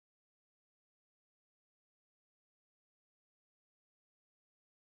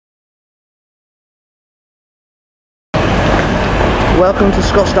Welcome to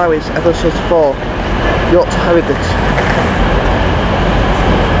Scott's Diaries, episode 4, York to Harrogate.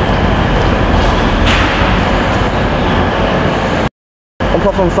 On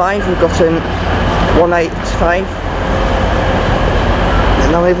platform 5 we've got in 185,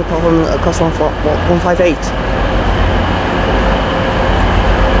 and now we have a platform across 158.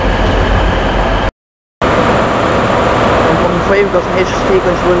 On platform 3 we've got an HST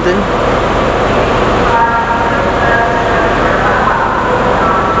going to London.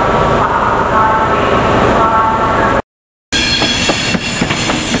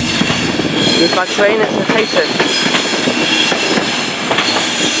 By train, it's a station.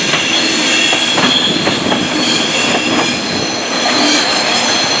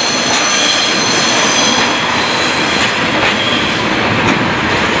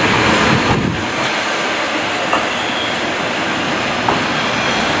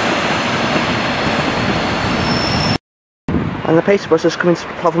 And the pace bus is coming to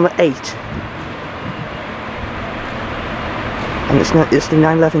platform 8. And it's the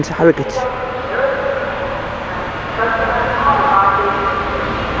 911 to Harrogate.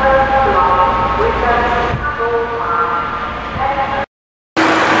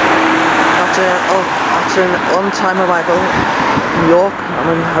 It's an on-time arrival in York. I'm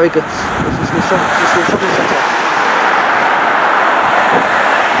in Harrogate. This is the shopping centre.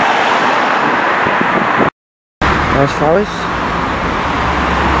 Nice flowers.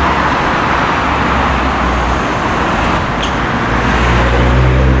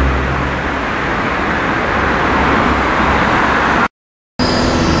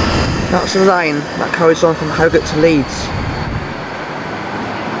 That's the line that carries on from Harrogate to Leeds.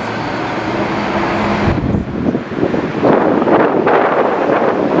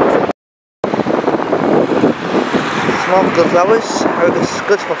 Good flowers. Harrogate's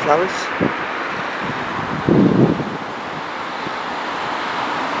good for flowers.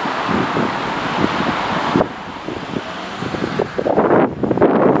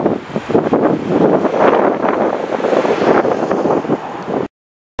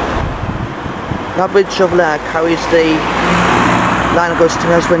 That bridge over there carries the line that goes to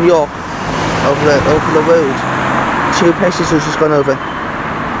Knaresborough and York over the road. 2 places it's just gone over.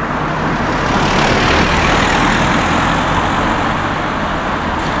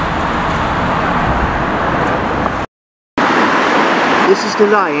 This is the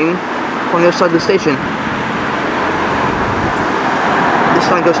line from the other side of the station. This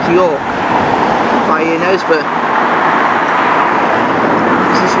line goes to York via Knaresborough.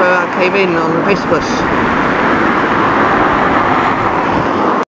 This is where I came in on the pace bus.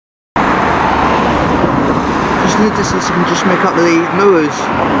 Just need this so you can just make up the mirrors.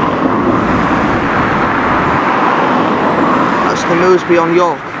 That's the mirrors beyond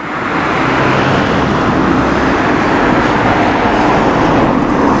York.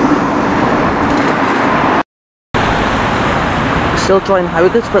 Still dry in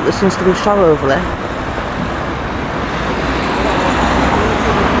Harrogate, but there seems to be a shower over there.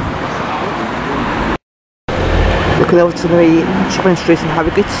 Looking over to the shopping street in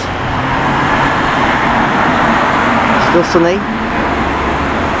Harrogate. Still sunny.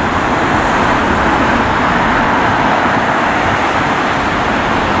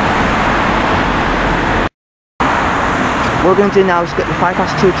 What we're going to do now is get the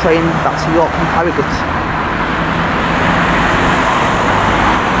 2:05 train back to York from Harrogate.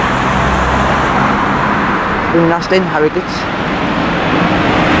 Been last in Harrogate.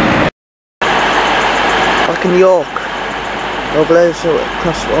 Back in York. Over there, so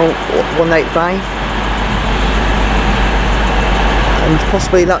across 185. And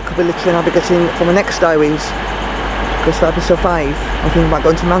possibly that could be the train I'll be getting from the next Diaries. Because for episode 5, I'm thinking about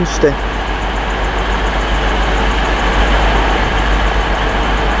going to Manchester.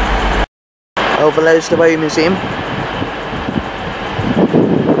 Over there is the Railway Museum.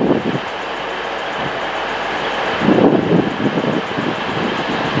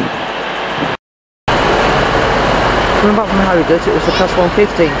 Coming back from Harrogate, it was the class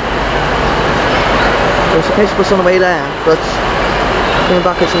 150. There was a pace bus on the way there, but coming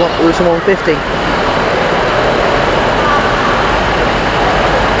back it was a 150.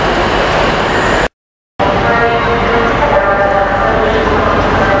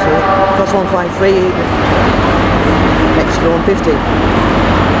 So class 153 next to the 150.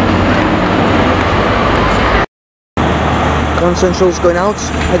 Grand Central's going out,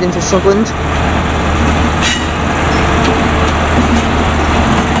 heading to Sunderland.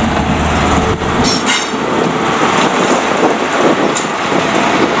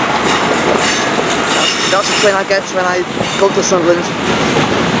 That's the train I get when I go to Sunderland.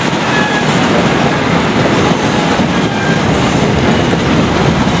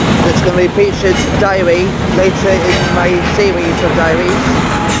 is going to be featured diary later in my series of diaries.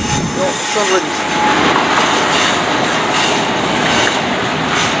 York Sunderland.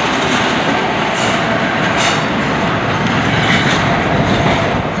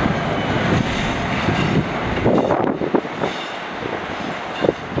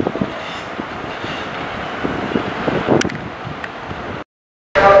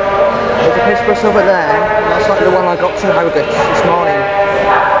 Bus over there, that's like the one I got to Harrogate this morning.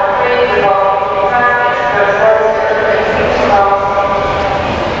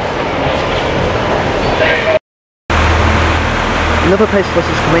 Another pace bus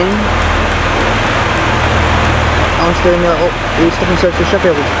is coming. I was doing up the Stepping Stone to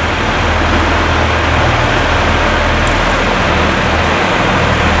Sheffield.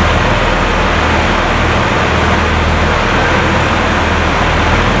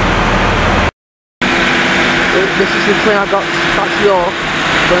 This is the train I got back to York,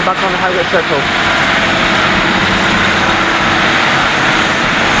 going back on the Harrogate Circle.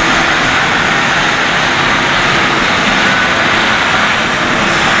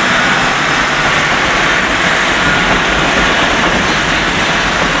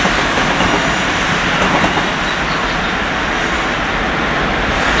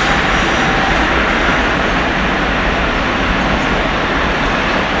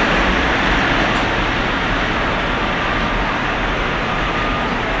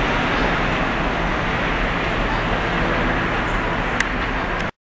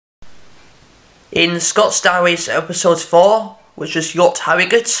 In Scott's Diaries episode 4, which was York to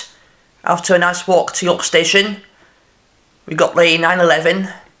Harrogate, after a nice walk to York Station, we got the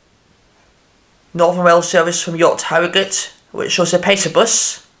 911 Northern Rail service from York to Harrogate, which was a pacer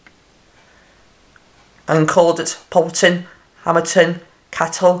bus, and called at Poppleton, Hammerton,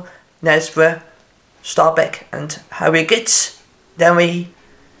 Cattal, Knaresborough, Starbeck and Harrogate. Then we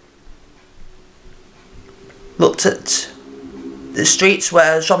looked at the streets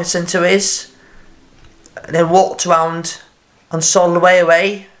where the shopping centre is, and then walked around and saw the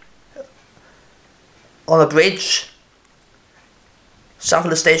railway on a bridge south of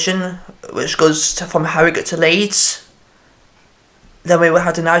the station, which goes from Harrogate to Leeds. Then we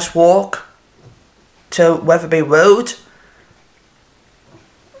had a nice walk to Weatherby Road,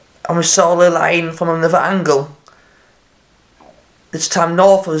 and we saw the line from another angle, this time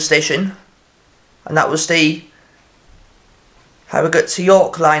north of the station, and that was the Harrogate to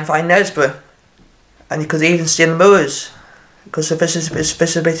York line via Knaresborough. And you could even see in the mirrors, because the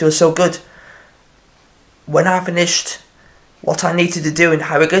visibility was so good. When I finished what I needed to do in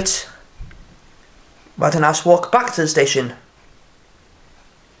Harrogate, we had a nice walk back to the station.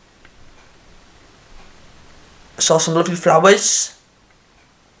 I saw some lovely flowers.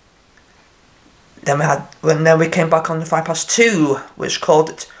 Then we came back on the 2:05, which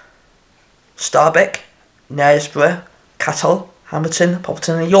called it Starbeck, Knaresborough, Cattal, Hammerton,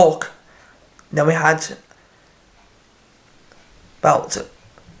 Poppleton and York. Then we had about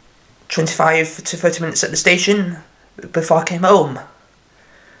 25 to 30 minutes at the station before I came home.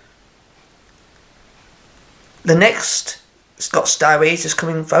 The next Scott's Diaries is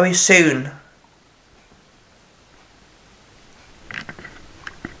coming very soon.